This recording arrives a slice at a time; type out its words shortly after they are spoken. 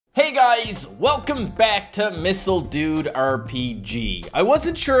Hey guys, welcome back to Missile Dude RPG. I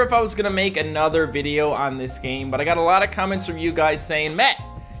wasn't sure if I was gonna make another video on this game, but I got a lot of comments from you guys saying, Matt,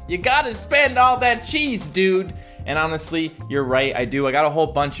 you gotta spend all that cheese, dude. And honestly, you're right, I do. I got a whole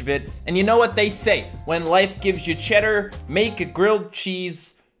bunch of it. And you know what they say, when life gives you cheddar, make a grilled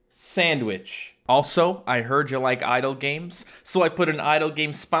cheese sandwich. Also, I heard you like idle games, so I put an idle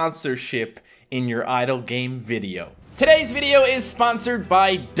game sponsorship in your idle game video. Today's video is sponsored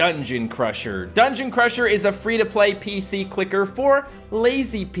by Dungeon Crusher. Dungeon Crusher is a free-to-play PC clicker for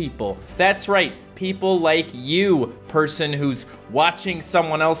lazy people. That's right, people like you, person who's watching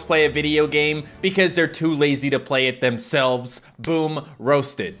someone else play a video game because they're too lazy to play it themselves. Boom,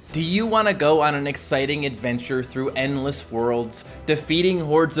 roasted. Do you want to go on an exciting adventure through endless worlds, defeating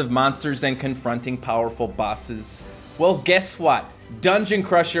hordes of monsters and confronting powerful bosses? Well, guess what? Dungeon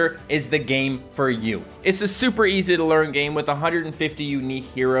Crusher is the game for you. It's a super easy to learn game with 150 unique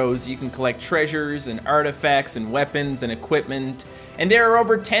heroes. You can collect treasures and artifacts and weapons and equipment. And there are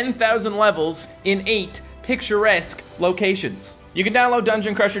over 10,000 levels in 8 picturesque locations. You can download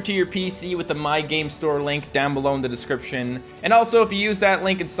Dungeon Crusher to your PC with the My Game Store link down below in the description. And also, if you use that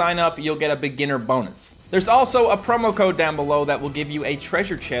link and sign up, you'll get a beginner bonus. There's also a promo code down below that will give you a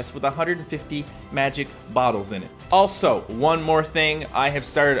treasure chest with 150 magic bottles in it. Also, one more thing, I have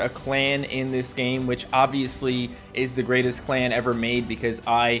started a clan in this game, which obviously is the greatest clan ever made because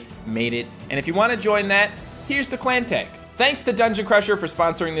I made it. And if you want to join that, here's the clan tag. Thanks to Dungeon Crusher for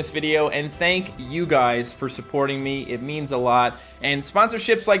sponsoring this video, and thank you guys for supporting me. It means a lot, and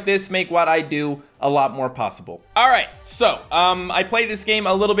sponsorships like this make what I do a lot more possible. All right, so I played this game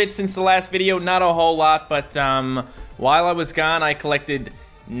a little bit since the last video, not a whole lot, but while I was gone, I collected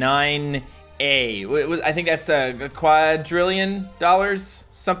 9A. I think that's a quadrillion dollars,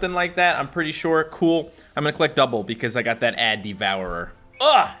 something like that. I'm pretty sure. Cool. I'm gonna collect double because I got that ad devourer.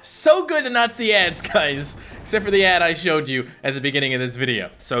 Ugh, so good to not see ads, guys. Except for the ad I showed you at the beginning of this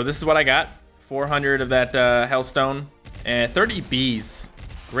video. So this is what I got. 400 of that Hellstone and 30 bees.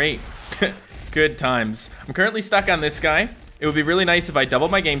 Great. Good times. I'm currently stuck on this guy. It would be really nice if I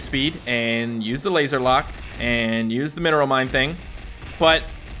doubled my game speed and used the laser lock and used the mineral mine thing. But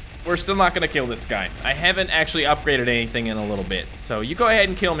we're still not gonna kill this guy. I haven't actually upgraded anything in a little bit. So you go ahead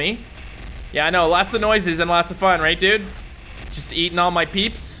and kill me. Yeah, I know, lots of noises and lots of fun, right, dude? Just eating all my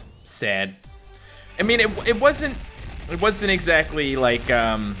peeps? Sad. I mean, it wasn't exactly like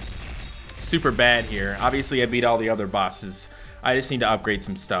super bad here. Obviously, I beat all the other bosses. I just need to upgrade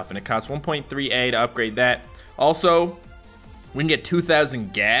some stuff, and it costs 1.3A to upgrade that. Also, we can get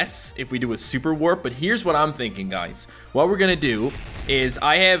 2,000 gas if we do a super warp, but here's what I'm thinking, guys. What we're gonna do is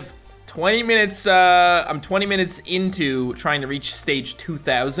I have 20 minutes, I'm 20 minutes into trying to reach stage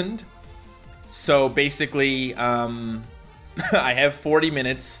 2,000. So basically, I have 40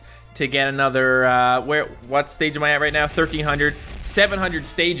 minutes to get another, what stage am I at right now? 1,300, 700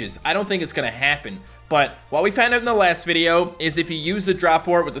 stages. I don't think it's gonna happen, but what we found out in the last video is if you use the drop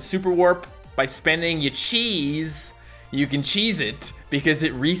warp with the super warp by spending your cheese, you can cheese it because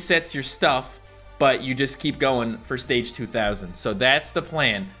it resets your stuff, but you just keep going for stage 2,000. So that's the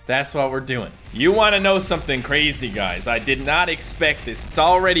plan. That's what we're doing. You wanna know something crazy, guys? I did not expect this. It's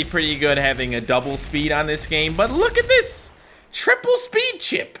already pretty good having a double speed on this game, but look at this. Triple speed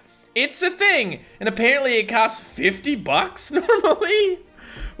chip. It's a thing. And apparently it costs 50 bucks normally.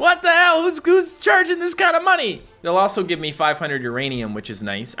 What the hell? Who's charging this kind of money? They'll also give me 500 uranium, which is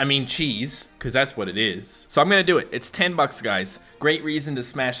nice. I mean cheese, because that's what it is. So I'm gonna do it. It's 10 bucks, guys. Great reason to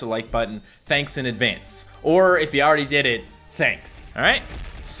smash the like button. Thanks in advance. Or if you already did it, thanks. All right?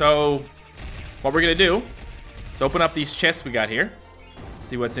 So what we're gonna do is open up these chests we got here.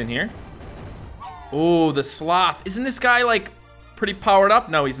 See what's in here. Oh, the sloth. Isn't this guy like pretty powered up?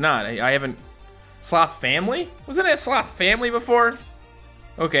 No, he's not. I haven't. Sloth family? Wasn't it a sloth family before?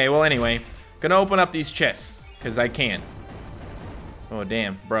 Okay, well, anyway. Gonna open up these chests, because I can. Oh,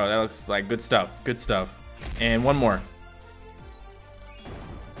 damn. Bro, that looks like good stuff. Good stuff. And one more.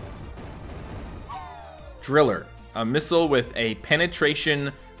 Driller. A missile with a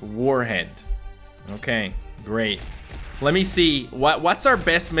penetration warhead. Okay, great. Let me see. What's our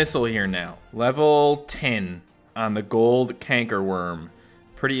best missile here now? Level 10 on the gold cankerworm.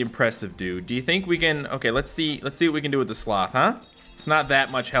 Pretty impressive, dude. Do you think we can... Okay, let's see what we can do with the sloth, huh? It's not that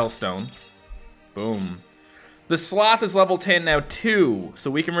much hellstone. Boom. The sloth is level 10 now too,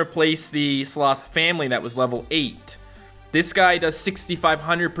 so we can replace the sloth family that was level 8. This guy does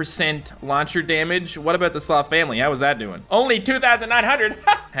 6,500% launcher damage. What about the sloth family? How was that doing? Only 2,900.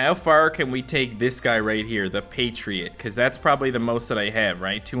 How far can we take this guy right here, the Patriot? Because that's probably the most that I have,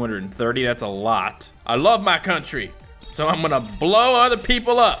 right? 230, that's a lot. I love my country. So I'm gonna blow other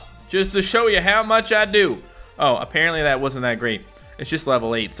people up just to show you how much I do. Oh, apparently that wasn't that great. It's just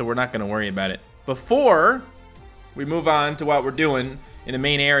level 8, so we're not gonna worry about it. Before we move on to what we're doing in the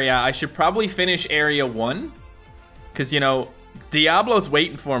main area, I should probably finish area 1. Cause you know, Diablo's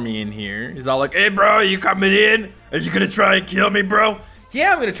waiting for me in here. He's all like, hey bro, are you coming in? Are you gonna try and kill me, bro?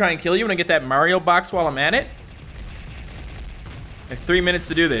 Yeah, I'm gonna try and kill you when I get that Mario box while I'm at it. I have 3 minutes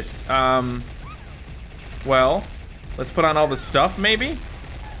to do this. Well, let's put on all the stuff, maybe?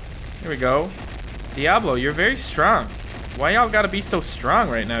 Here we go. Diablo, you're very strong. Why y'all gotta be so strong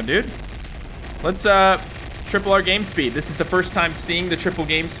right now, dude? Let's, triple our game speed. This is the first time seeing the triple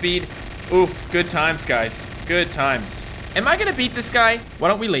game speed. Oof, good times, guys. Good times. Am I gonna beat this guy? Why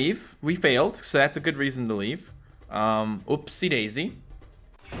don't we leave? We failed, so that's a good reason to leave. Oopsie daisy.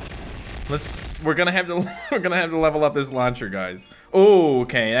 We're gonna have to level up this launcher, guys. Oh,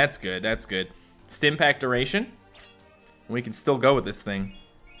 okay, that's good, that's good. Stim pack duration. We can still go with this thing.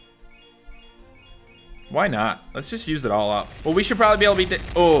 Why not? Let's just use it all up. Well, we should probably be able to beat the,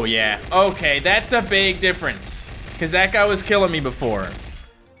 oh yeah. Okay, that's a big difference. Cause that guy was killing me before.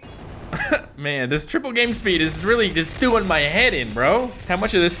 Man, this triple game speed is really just doing my head in, bro. How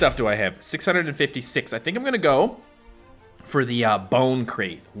much of this stuff do I have? 656. I think I'm gonna go for the bone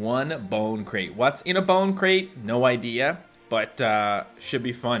crate. 1 bone crate. What's in a bone crate? No idea, but should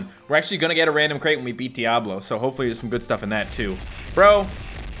be fun. We're actually gonna get a random crate when we beat Diablo, so hopefully there's some good stuff in that too. Bro,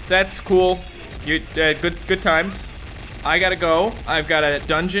 that's cool. You good times. I gotta go. I've got a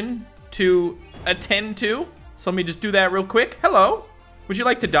dungeon to attend to, so let me just do that real quick. Hello, would you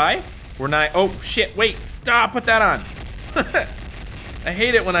like to die? We're not, oh shit, wait. Put that on. I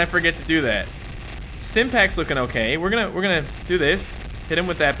hate it when I forget to do that. Stim pack's looking okay. We're gonna do this. Hit him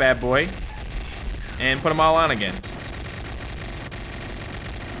with that bad boy. And put them all on again.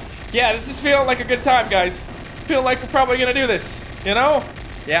 Yeah, this is feeling like a good time, guys. Feel like we're probably gonna do this, you know?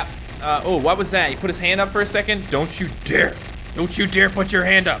 Yeah. Oh, what was that? He put his hand up for a second. Don't you dare. Don't you dare put your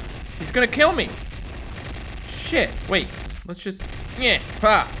hand up. He's gonna kill me. Shit, wait. Let's just, yeah,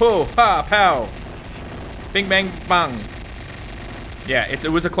 ha, ho, ha, pow. Bing, bang, bang. Yeah, it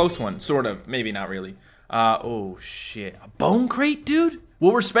was a close one, sort of. Maybe not really. Oh, shit. A bone crate, dude?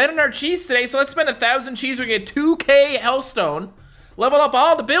 Well, we're spending our cheese today, so let's spend 1,000 cheese. We get 2K Hellstone, level up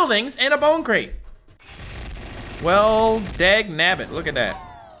all the buildings, and a bone crate. Well, dag nabbit. Look at that.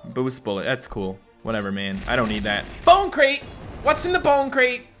 Boost bullet. That's cool. Whatever, man. I don't need that. Bone crate! What's in the bone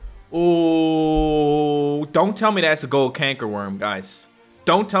crate? Oh, don't tell me that's a gold cankerworm, guys.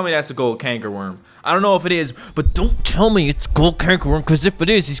 Don't tell me that's a gold cankerworm. I don't know if it is, but don't tell me it's gold cankerworm, because if it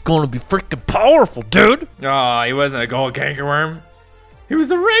is, he's gonna be freaking powerful, dude. Oh, he wasn't a gold cankerworm. He was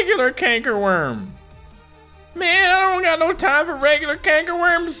a regular cankerworm. Man, I don't got no time for regular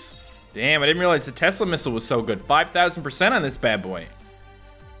cankerworms. Damn, I didn't realize the Tesla missile was so good. 5,000% on this bad boy.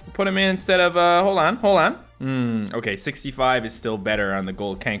 Put him in instead of, hold on. Okay, 65 is still better on the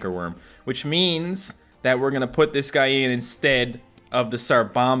gold cankerworm, which means that we're gonna put this guy in instead of the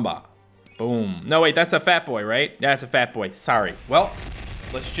Sarbamba. Boom. No, wait, that's a fat boy, right? That's a fat boy, sorry. Well,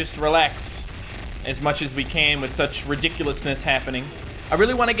 let's just relax as much as we can with such ridiculousness happening. I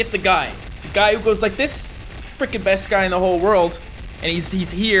really wanna get the guy who goes like this, freaking best guy in the whole world, and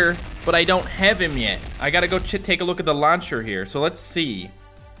he's here, but I don't have him yet. I gotta go take a look at the launcher here, so let's see.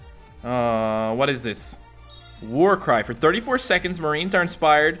 What is this? War cry. For 34 seconds, Marines are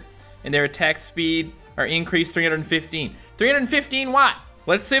inspired and their attack speed are increased 315. 315 what?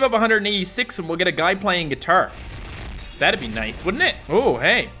 Let's save up 186 and we'll get a guy playing guitar. That'd be nice, wouldn't it? Oh,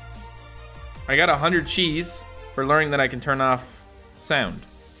 hey. I got 100 cheese for learning that I can turn off sound.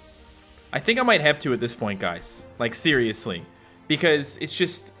 I think I might have to at this point, guys. Like, seriously. Because it's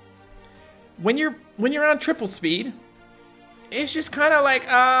just, when you're on triple speed, it's just kind of like,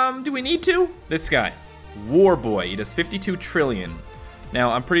 do we need to? This guy, War Boy, he does 52 trillion.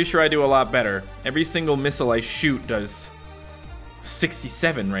 Now, I'm pretty sure I do a lot better. Every single missile I shoot does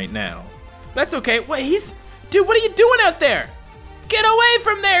 67 right now. That's okay. Wait, dude, what are you doing out there? Get away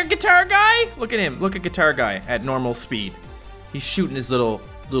from there, guitar guy. Look at him, look at guitar guy at normal speed. He's shooting his little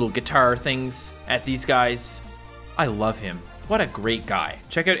guitar things at these guys. I love him. What a great guy.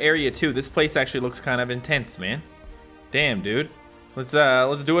 Check out area 2. This place actually looks kind of intense, man. Damn, dude. Let's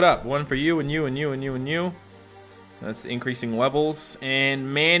do it up. One for you and you and you and you and you. That's increasing levels.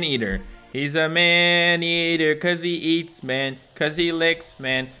 And man-eater. He's a man-eater cause he eats, man. Cause he licks,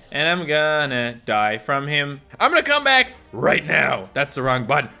 man. And I'm gonna die from him. I'm gonna come back right now. That's the wrong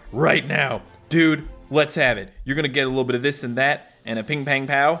button. Right now. Dude, let's have it. You're gonna get a little bit of this and that. And a ping pang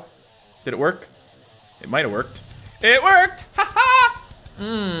pow. Did it work? It might have worked. It worked! Ha ha!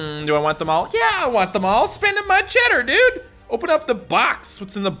 Do I want them all? Yeah, I want them all. Spending my cheddar, dude. Open up the box.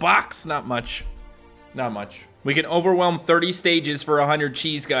 What's in the box? Not much. Not much. We can overwhelm 30 stages for 100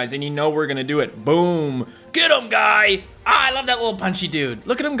 cheese, guys, and you know we're gonna do it. Boom. Get him, guy. Ah, I love that little punchy dude.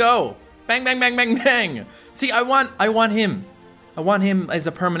 Look at him go. Bang, bang, bang, bang, bang. See, I want him. I want him as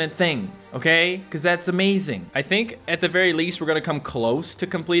a permanent thing, okay? Because that's amazing. I think at the very least, we're gonna come close to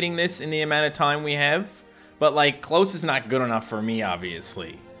completing this in the amount of time we have. But like, close is not good enough for me,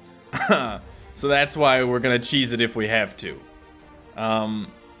 obviously. So that's why we're gonna cheese it if we have to.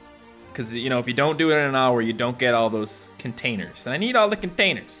 Because, you know, if you don't do it in an hour, you don't get all those containers. And I need all the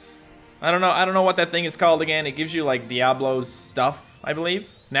containers. I don't know what that thing is called again. It gives you like Diablo's stuff, I believe.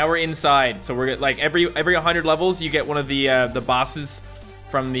 Now we're inside, so we're like every 100 levels, you get one of the bosses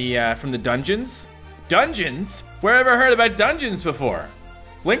from the dungeons. Dungeons? Where have I heard about dungeons before?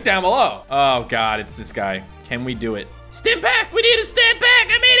 Link down below. Oh God, it's this guy. Can we do it? Stim pack! We need a stim pack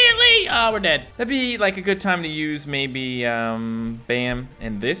immediately! Oh, we're dead. That'd be like a good time to use maybe bam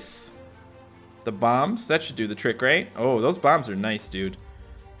and this. The bombs. That should do the trick, right? Oh, those bombs are nice, dude.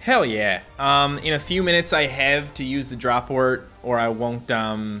 Hell yeah. In a few minutes I have to use the drop port, or I won't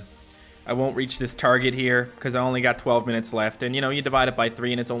reach this target here because I only got 12 minutes left. And you know, you divide it by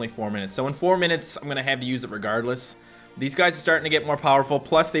 3 and it's only 4 minutes. So in 4 minutes, I'm gonna have to use it regardless. These guys are starting to get more powerful,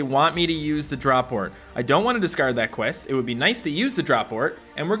 plus they want me to use the drop port. I don't want to discard that quest. It would be nice to use the drop port,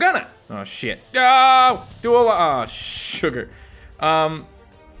 and we're gonna. Oh shit. Oh! Oh, sugar.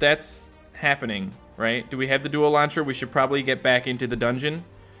 That's happening, right? Do we have the dual launcher? We should probably get back into the dungeon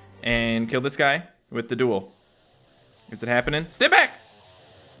and kill this guy with the duel. Is it happening? Stay back!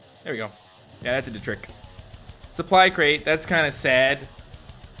 There we go. Yeah, that did the trick. Supply crate, that's kind of sad.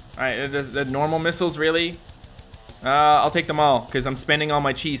 Alright, the normal missiles, really? I'll take them all, because I'm spending all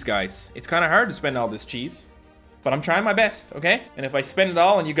my cheese, guys. It's kind of hard to spend all this cheese, but I'm trying my best, okay? And if I spend it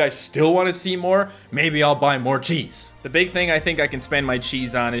all and you guys still want to see more, maybe I'll buy more cheese. The big thing I think I can spend my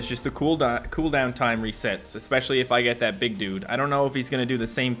cheese on is just the cooldown time resets, especially if I get that big dude. I don't know if he's going to do the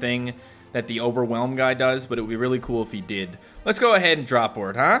same thing that the Overwhelm guy does, but it would be really cool if he did. Let's go ahead and drop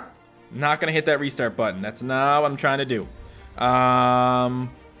board, huh? I'm not going to hit that restart button. That's not what I'm trying to do.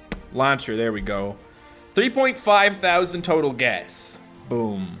 Launcher, there we go. 3.5 thousand total gas.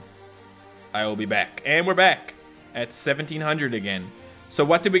 Boom. I will be back. And we're back at 1700 again. So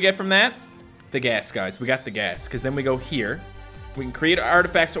what did we get from that? The gas, guys. We got the gas. Because then we go here. We can create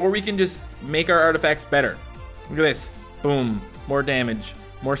artifacts, or we can just make our artifacts better. Look at this. Boom. More damage.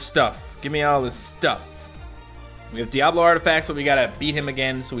 More stuff. Give me all this stuff. We have Diablo artifacts, but we gotta beat him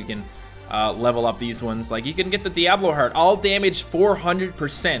again so we can level up these ones. Like, you can get the Diablo heart. All damage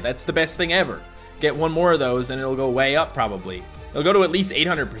 400%. That's the best thing ever. Get one more of those and it'll go way up probably. It'll go to at least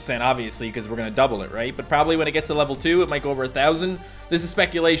 800% obviously because we're gonna double it, right? But probably when it gets to level 2, it might go over 1,000. This is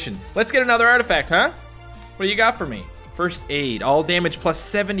speculation. Let's get another artifact, huh? What do you got for me? First aid, all damage plus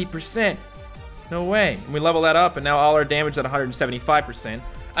 70%. No way. And we level that up and now all our damage at 175%.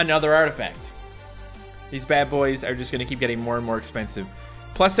 Another artifact. These bad boys are just gonna keep getting more and more expensive.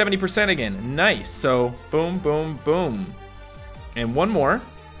 Plus 70% again. Nice. So boom, boom, boom. And one more.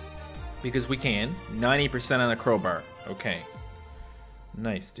 Because we can. 90% on the crowbar. Okay.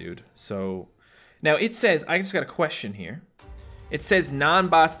 Nice, dude. So, now it says, I just got a question here. It says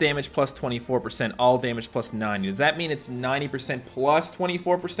non-boss damage plus 24%, all damage plus 90. Does that mean it's 90% plus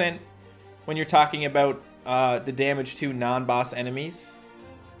 24% when you're talking about the damage to non-boss enemies?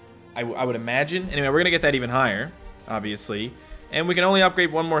 I would imagine. Anyway, we're going to get that even higher, obviously. And we can only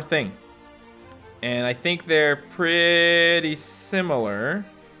upgrade one more thing. And I think they're pretty similar.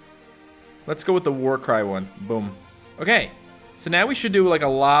 Let's go with the Warcry one. Boom. Okay. So now we should do like a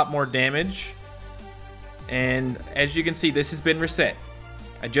lot more damage. And as you can see, this has been reset.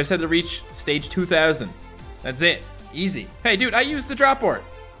 I just had to reach stage 2000. That's it. Easy. Hey, dude, I used the drop port.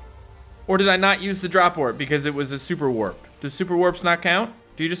 Or did I not use the drop port because it was a super warp? Does super warps not count?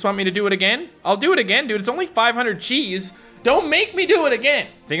 Do you just want me to do it again? I'll do it again, dude. It's only 500 cheese. Don't make me do it again.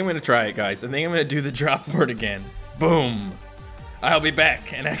 I think I'm going to try it, guys. I think I'm going to do the drop port again. Boom. I'll be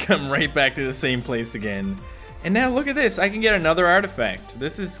back, and I come right back to the same place again. And now look at this, I can get another artifact.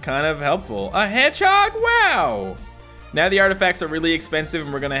 This is kind of helpful. A hedgehog, wow! Now the artifacts are really expensive,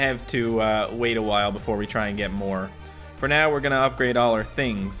 and we're gonna have to wait a while before we try and get more. For now, we're gonna upgrade all our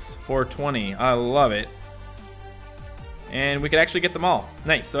things. 420, I love it. And we could actually get them all.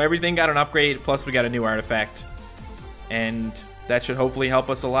 Nice, so everything got an upgrade, plus we got a new artifact. And that should hopefully help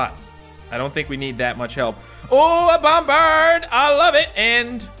us a lot. I don't think we need that much help. Oh, a bombard! I love it!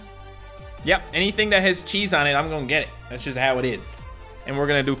 And, yep, anything that has cheese on it, I'm gonna get it. That's just how it is. And we're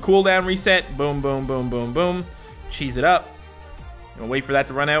gonna do cooldown reset. Boom, boom, boom, boom, boom. Cheese it up. We'll wait for that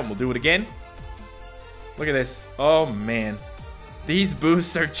to run out and we'll do it again. Look at this. Oh, man. These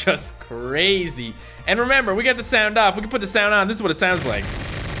boosts are just crazy. And remember, we got the sound off. We can put the sound on. This is what it sounds like.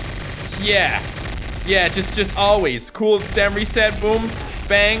 Yeah. Yeah, just always. Cool down reset. Boom.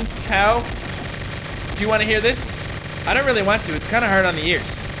 Bang. Pow. Do you want to hear this? I don't really want to. It's kind of hard on the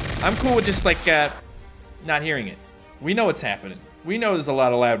ears. I'm cool with just like not hearing it. We know what's happening. We know there's a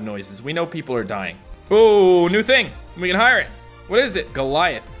lot of loud noises. We know people are dying. Oh, new thing. We can hire it. What is it?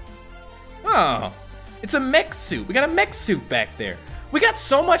 Goliath. Oh, it's a mech suit. We got a mech suit back there. We got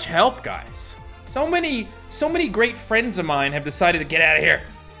so much help, guys. So many great friends of mine have decided to get out of here.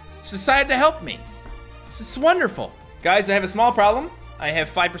 Just decided to help me. This is wonderful. Guys, I have a small problem. I have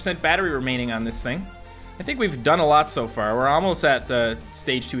 5% battery remaining on this thing. I think we've done a lot so far. We're almost at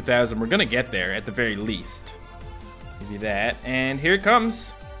stage 2000. We're gonna get there at the very least. Give you that, and here it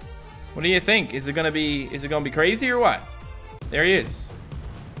comes. What do you think? Is it gonna be crazy or what? There he is.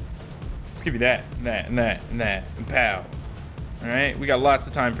 Let's give you that, and that, and that, and that, and pow. All right, we got lots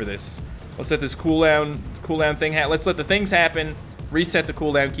of time for this. Let's let this cooldown thing happen. Let's let the things happen. Reset the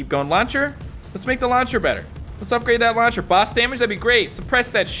cooldown. Keep going. Launcher. Let's make the launcher better. Let's upgrade that launcher. Boss damage. That'd be great. Suppress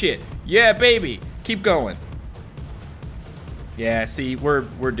that shit. Yeah, baby. Keep going. Yeah, see, we're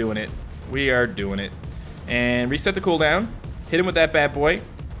doing it. We are doing it. And reset the cooldown. Hit him with that bad boy.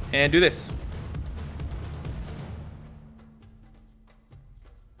 And do this.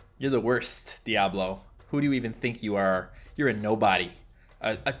 You're the worst, Diablo. Who do you even think you are? You're a nobody.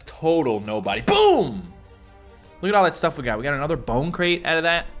 A total nobody. Boom! Look at all that stuff we got. We got another bone crate out of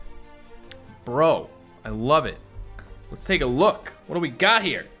that. Bro, I love it. Let's take a look. What do we got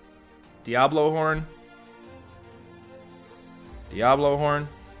here? Diablo horn. Diablo horn.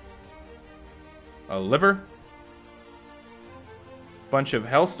 A liver. Bunch of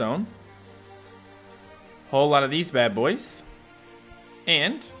hellstone. Whole lot of these bad boys.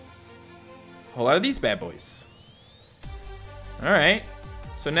 And a whole lot of these bad boys. Alright.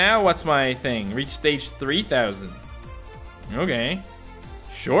 So now what's my thing? Reach stage 3000. Okay.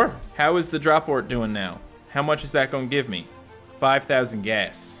 Sure. How is the drop port doing now? How much is that going to give me? 5,000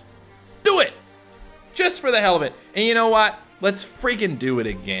 gas. Do it! Just for the hell of it. And you know what? Let's freaking do it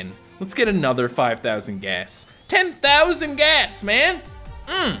again. Let's get another 5,000 gas. 10,000 gas, man!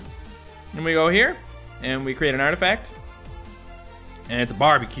 And we go here, and we create an artifact. And it's a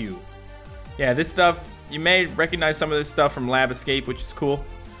barbecue. Yeah, this stuff, you may recognize some of this stuff from Lab Escape, which is cool.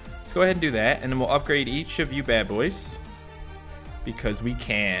 Let's go ahead and do that, and then we'll upgrade each of you bad boys. Because we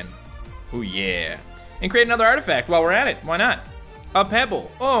can. Oh yeah. And create another artifact while we're at it. Why not? A pebble.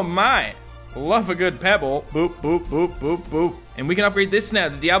 Oh my. Love a good pebble. Boop, boop, boop, boop, boop. And we can upgrade this now,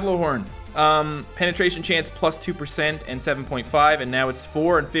 the Diablo horn. Penetration chance plus 2% and 7.5, and now it's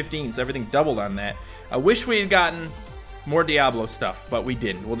 4 and 15, so everything doubled on that. I wish we had gotten more Diablo stuff, but we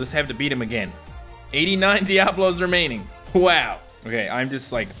didn't. We'll just have to beat him again. 89 Diablos remaining. Wow. Okay, I'm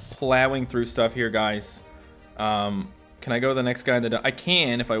just like plowing through stuff here, guys. Can I go to the next guy? I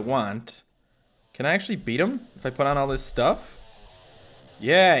can if I want. Can I actually beat him if I put on all this stuff?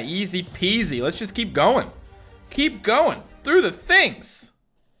 Yeah, easy peasy. Let's just keep going. Keep going through the things.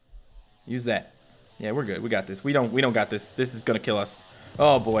 Use that. Yeah, we're good. We got this. We don't got this. This is gonna kill us.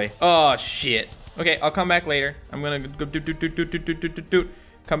 Oh boy. Oh shit. Okay, I'll come back later. I'm gonna go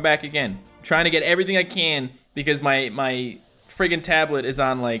come back again. I'm trying to get everything I can because my friggin' tablet is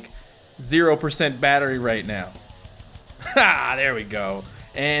on like 0% battery right now. Ha! There we go.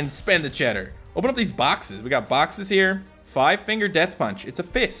 And spend the cheddar. Open up these boxes. We got boxes here. 5-finger death punch. It's a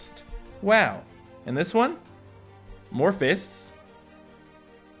fist. Wow. And this one? More fists.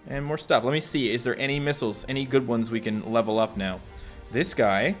 And more stuff. Let me see. Is there any missiles? Any good ones we can level up now? This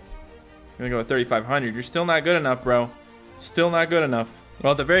guy. I'm gonna go with 3,500. You're still not good enough, bro. Still not good enough.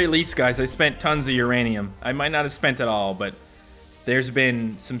 Well, at the very least, guys, I spent tons of uranium. I might not have spent it all, but there's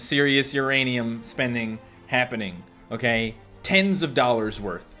been some serious uranium spending happening. Okay? Tens of dollars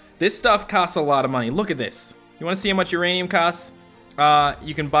worth. This stuff costs a lot of money. Look at this. You want to see how much uranium costs?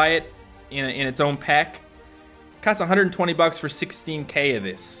 You can buy it in its own pack. It costs 120 bucks for 16K of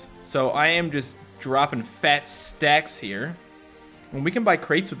this. So I am just dropping fat stacks here. And we can buy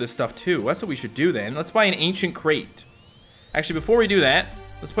crates with this stuff too. That's what we should do then. Let's buy an ancient crate. Actually, before we do that,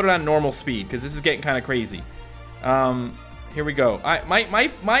 let's put it on normal speed because this is getting kind of crazy. Here we go.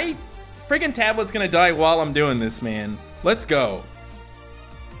 My friggin' tablet's gonna die while I'm doing this, man. Let's go.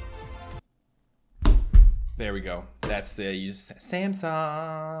 There we go. That's use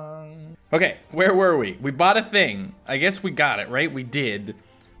Samsung. Okay, where were we? We bought a thing. I guess we got it, right? We did.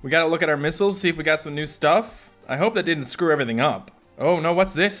 We gotta look at our missiles, see if we got some new stuff. I hope that didn't screw everything up. Oh no,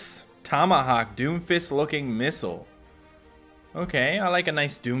 what's this? Tomahawk Doomfist looking missile. Okay, I like a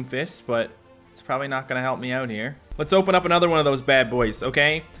nice Doomfist, but it's probably not gonna help me out here. Let's open up another one of those bad boys,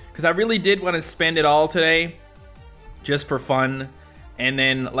 okay? Because I really did want to spend it all today, just for fun. And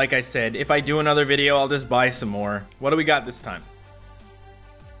then, like I said, if I do another video, I'll just buy some more. What do we got this time?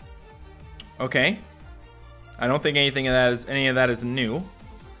 Okay. I don't think any of that is new.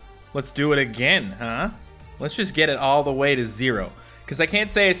 Let's do it again, huh? Let's just get it all the way to 0. Because I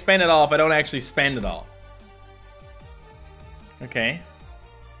can't say I spend it all if I don't actually spend it all. Okay.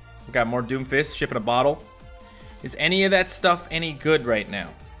 We got more Doomfist, shipping a bottle. Is any of that stuff any good right now?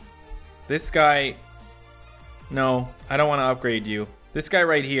 This guy... No, I don't want to upgrade you. This guy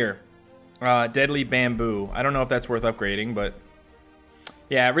right here. Deadly Bamboo. I don't know if that's worth upgrading, but...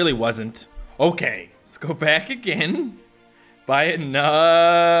 Yeah, it really wasn't. Okay, let's go back again. Buy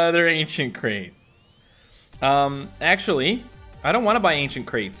another Ancient Crate. Actually, I don't want to buy Ancient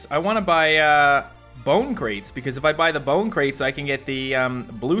Crates. I want to buy... Bone Crates, because if I buy the Bone Crates, I can get the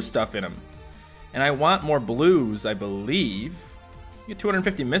blue stuff in them. And I want more blues, I believe. You get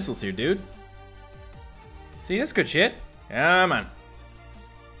 250 missiles here, dude. See, that's good shit. Come on.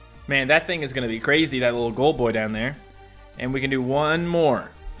 Man, that thing is going to be crazy, that little gold boy down there. And we can do one more.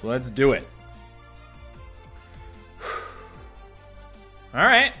 So let's do it.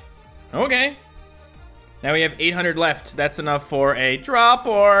 Alright. Okay. Now we have 800 left. That's enough for a drop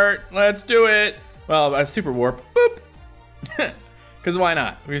port. Let's do it. Well, a super warp. Boop. Because why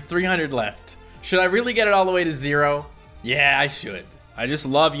not? We have 300 left. Should I really get it all the way to 0? Yeah, I should. I just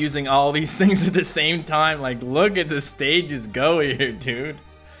love using all these things at the same time. Like, look at the stages go here, dude.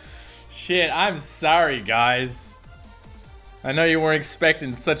 Shit, I'm sorry, guys. I know you weren't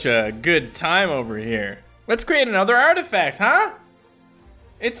expecting such a good time over here. Let's create another artifact, huh?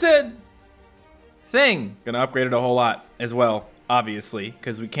 It's a thing. Gonna upgrade it a whole lot as well, obviously,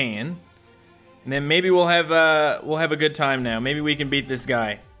 because we can. And then maybe we'll have a good time now. Maybe we can beat this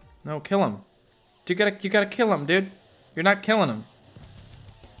guy. No, kill him. You gotta kill him, dude. You're not killing him.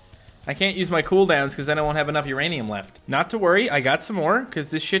 I can't use my cooldowns because then I won't have enough uranium left. Not to worry, I got some more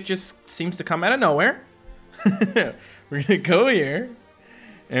because this shit just seems to come out of nowhere. We're gonna go here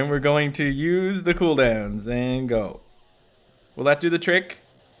and we're going to use the cooldowns and go. Will that do the trick?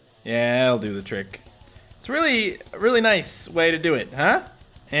 Yeah, it'll do the trick. It's really a really nice way to do it, huh?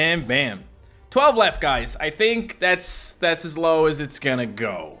 And bam. 12 left, guys. I think that's as low as it's gonna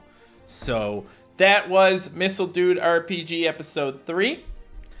go. So that was Missile Dude RPG episode 3.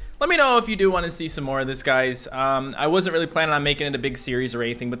 Let me know if you do want to see some more of this, guys. I wasn't really planning on making it a big series or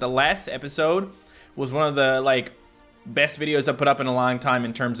anything, but the last episode was one of the best videos I put up in a long time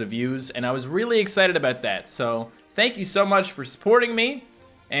in terms of views, and I was really excited about that. So thank you so much for supporting me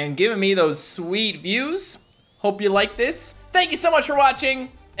and giving me those sweet views. Hope you like this. Thank you so much for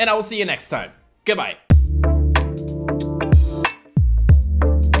watching, and I will see you next time. Goodbye.